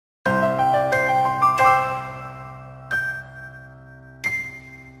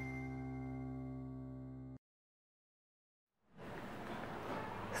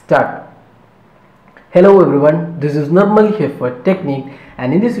start. Hello everyone, this is Normal here for Technique,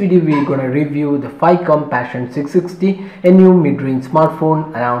 and in this video we are going to review the Phicomm Passion 660, a new mid-range smartphone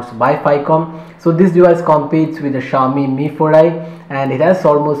announced by Phicomm. So this device competes with the Xiaomi Mi 4i and it has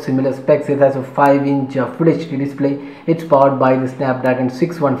almost similar specs. It has a 5-inch Full HD display. It's powered by the Snapdragon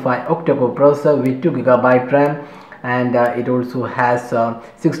 615 octa-core processor with 2GB RAM, and it also has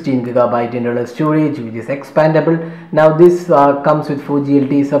 16GB internal storage which is expandable. Now this comes with 4G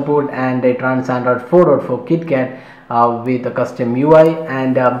LTE support, and it runs Android 4.4 KitKat with a custom UI,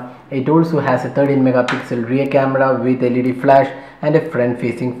 and it also has a 13 megapixel rear camera with LED flash and a front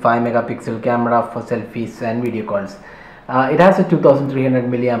facing 5 megapixel camera for selfies and video calls. It has a 2300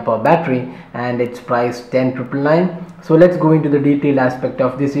 mAh battery and it's priced 10,999. So let's go into the detailed aspect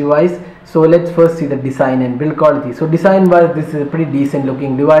of this device. So let's first see the design and build quality. So design wise, this is a pretty decent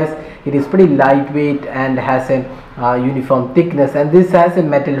looking device. It is pretty lightweight and has a uniform thickness, and this has a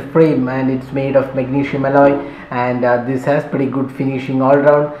metal frame and it's made of magnesium alloy, and this has pretty good finishing all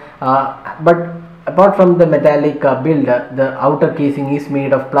around. But apart from the metallic build, the outer casing is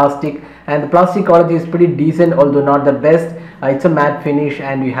made of plastic, and the plastic quality is pretty decent, although not the best. It's a matte finish,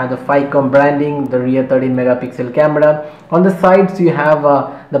 and you have the Phicomm branding, the rear 13 megapixel camera. On the sides you have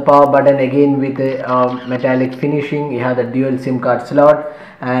the power button, again with a metallic finishing. You have the dual SIM card slot,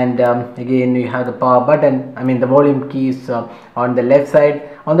 and again you have the power button, the volume keys on the left side.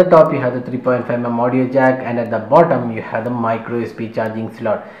 On the top you have the 3.5mm audio jack, and at the bottom you have the micro USB charging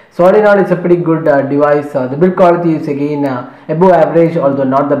slot. So all in all, it's a pretty good device. The build quality is again above average, although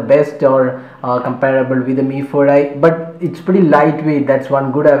not the best or comparable with the Mi 4i, but it's pretty lightweight. That's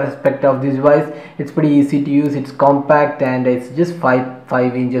one good aspect of this device. It's pretty easy to use, it's compact, and it's just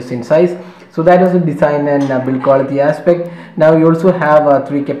 5 inches in size. So that is the design and build quality aspect. Now you also have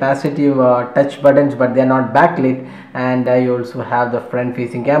 3 capacitive touch buttons, but they are not backlit, and you also have the front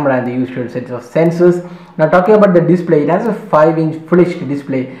facing camera and the usual set of sensors. Now talking about the display, it has a 5-inch Full HD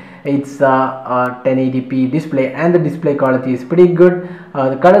display. It's a 1080p display, and the display quality is pretty good.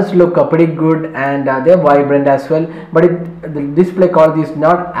 The colors look pretty good, and they're vibrant as well, but the display quality is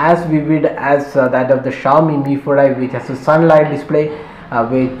not as vivid as that of the Xiaomi Mi 4i, which has a sunlight display,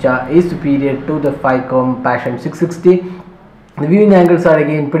 which is superior to the Phicomm Passion 660. The viewing angles are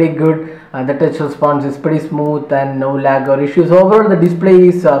again pretty good. The touch response is pretty smooth and no lag or issues. Overall, the display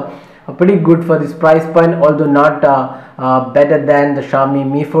is pretty good for this price point, although not better than the Xiaomi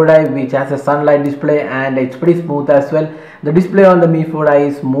Mi 4i, which has a sunlight display and it's pretty smooth as well. The display on the Mi 4i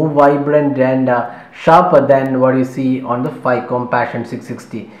is more vibrant and sharper than what you see on the Phicomm Passion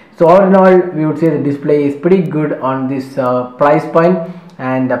 660. So all in all, we would say the display is pretty good on this price point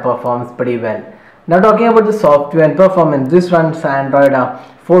and performs pretty well. Now talking about the software and performance, this runs Android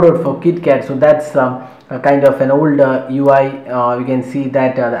 4.4 KitKat, so that's kind of an old UI. You can see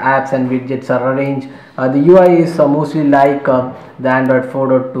that the apps and widgets are arranged. The UI is mostly like the Android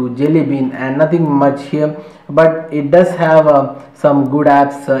 4.2 Jelly Bean, and nothing much here, but it does have some good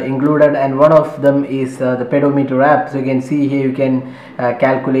apps included, and one of them is the pedometer app. So you can see here you can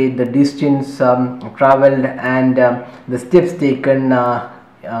calculate the distance traveled and the steps taken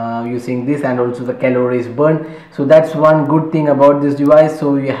using this, and also the calories burned. So that's one good thing about this device.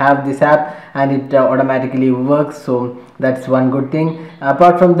 So you have this app and it automatically works, so that's one good thing.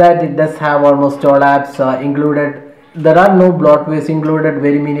 Apart from that, it does have almost all apps included. There are no bloatwares included,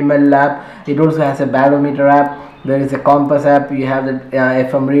 very minimal app. It also has a barometer app, there is a compass app, you have the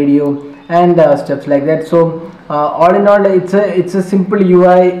FM radio and stuff like that. So all in all, it's a simple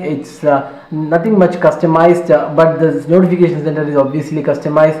UI. It's nothing much customized, but the notification center is obviously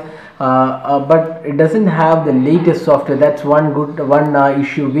customized, but it doesn't have the latest software. That's one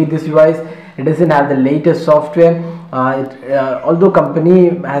issue with this device. It doesn't have the latest software. Although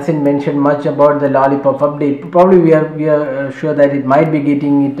company hasn't mentioned much about the Lollipop update, probably we are sure that it might be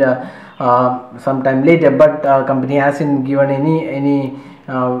getting it sometime later, but company hasn't given any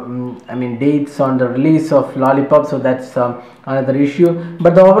dates on the release of Lollipop, so that's another issue.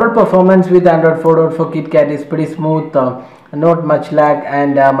 But the overall performance with Android 4.4 KitKat is pretty smooth, not much lag,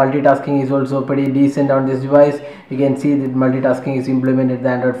 and multitasking is also pretty decent on this device. You can see that multitasking is implemented the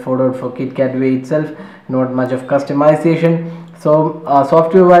Android 4.4 KitKat way itself, not much of customization. So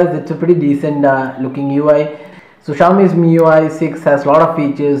software wise, it's a pretty decent looking UI. So Xiaomi's MIUI 6 has a lot of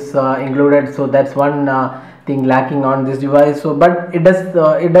features included, so that's one thing lacking on this device. So but it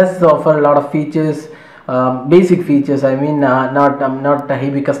does offer a lot of features, basic features, not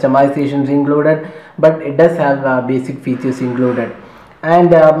heavy customizations included, but it does have basic features included.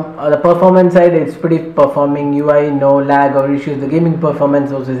 And the performance side, it's pretty performing UI, no lag or issues. The gaming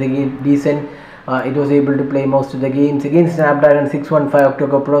performance also is again decent. it was able to play most of the games. Again, Snapdragon 615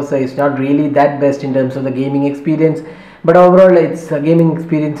 octa-core processor is not really that best in terms of the gaming experience, but overall its gaming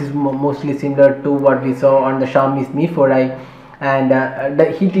experience is mostly similar to what we saw on the Xiaomi's Mi 4i, and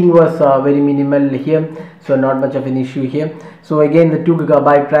the heating was very minimal here, so not much of an issue here. So again, the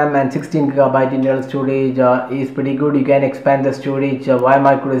 2GB RAM and 16GB internal storage is pretty good. You can expand the storage via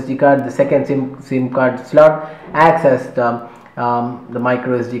micro SD card. The second SIM card slot acts as the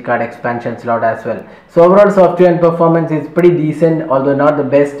micro SD card expansion slot as well. So overall software and performance is pretty decent, although not the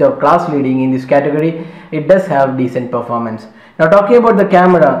best or class leading in this category. It does have decent performance. Now talking about the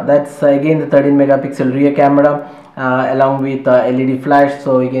camera, that's again the 13 megapixel rear camera along with LED flash.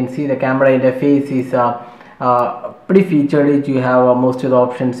 So you can see the camera interface is pretty featured. You have most of the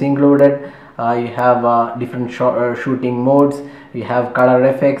options included. You have different shooting modes, you have color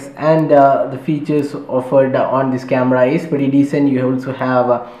effects, and the features offered on this camera is pretty decent. You also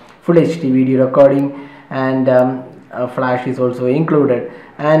have full HD video recording, and flash is also included,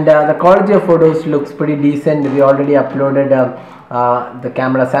 and the quality of photos looks pretty decent. We already uploaded the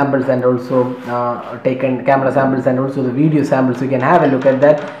camera samples and also taken camera samples and also the video samples, so you can have a look at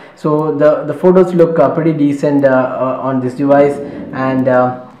that. So the photos look pretty decent on this device, and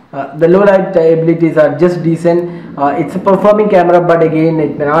the low light abilities are just decent. It's a performing camera, but again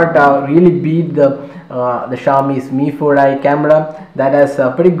it may not really beat the Xiaomi's Mi 4i camera that has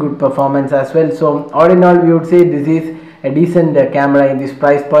pretty good performance as well. So all in all, we would say this is a decent camera in this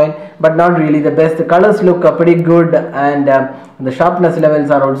price point, but not really the best. The colors look pretty good, and the sharpness levels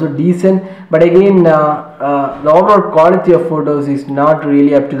are also decent, but again the overall quality of photos is not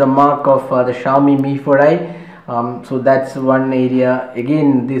really up to the mark of the Xiaomi Mi 4i. So that's one area.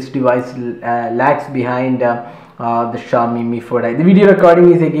 Again, this device lags behind the Xiaomi Mi 4i. The video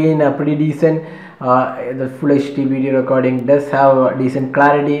recording is again pretty decent. The full HD video recording does have decent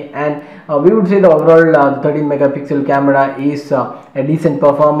clarity, and we would say the overall 13 megapixel camera is a decent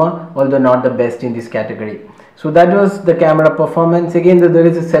performer, although not the best in this category. So that was the camera performance. Again, there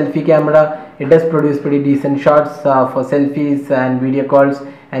is a selfie camera. It does produce pretty decent shots for selfies and video calls,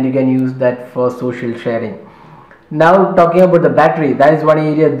 and you can use that for social sharing. Now talking about the battery, that is one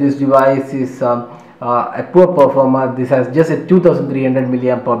area this device is a poor performer. This has just a 2300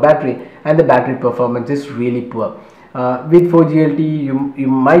 mAh battery, and the battery performance is really poor. With 4GLTE you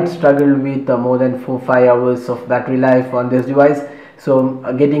might struggle with more than 4-5 hours of battery life on this device. So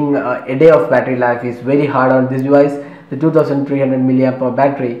getting a day of battery life is very hard on this device. The 2300 mAh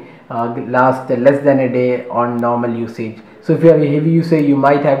battery lasts less than a day on normal usage. So if you have a heavy usage, you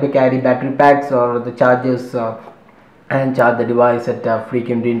might have to carry battery packs or the chargers and charge the device at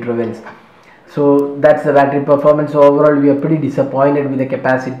frequent intervals. So that's the battery performance. So overall we are pretty disappointed with the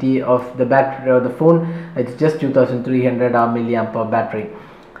capacity of the battery of the phone. It's just 2300 mAh battery.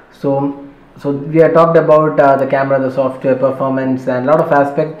 So we have talked about the camera, the software performance, and a lot of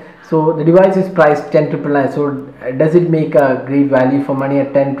aspects. So the device is priced 10,999. So does it make a great value for money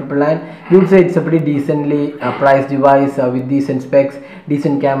at 10,999? You would say it's a pretty decently priced device with decent specs,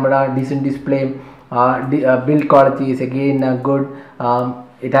 decent camera, decent display. Build quality is again good.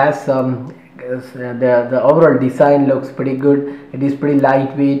 It has the overall design looks pretty good. It is pretty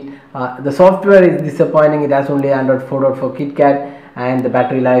lightweight. The software is disappointing. It has only Android 4.4 KitKat, and the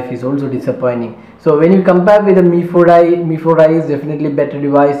battery life is also disappointing. So when you compare with the Mi 4i is definitely better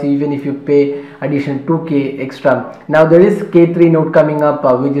device, even if you pay additional 2k extra. Now there is K3 Note coming up,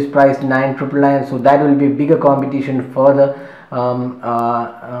 which is priced 9,999. So that will be bigger competition for the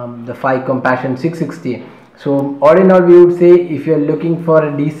Phicomm Passion 660. So all in all, we would say if you are looking for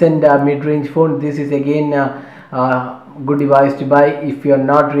a decent mid-range phone, this is again a good device to buy if you are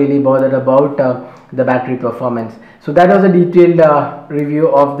not really bothered about the battery performance. So that was a detailed review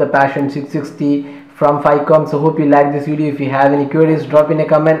of the Passion 660 from Phicomm. So hope you like this video. If you have any queries, drop in a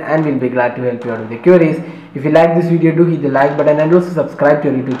comment and we'll be glad to help you out with the queries. If you like this video, do hit the like button and also subscribe to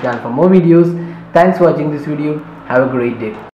our YouTube channel for more videos. Thanks for watching this video. Have a great day.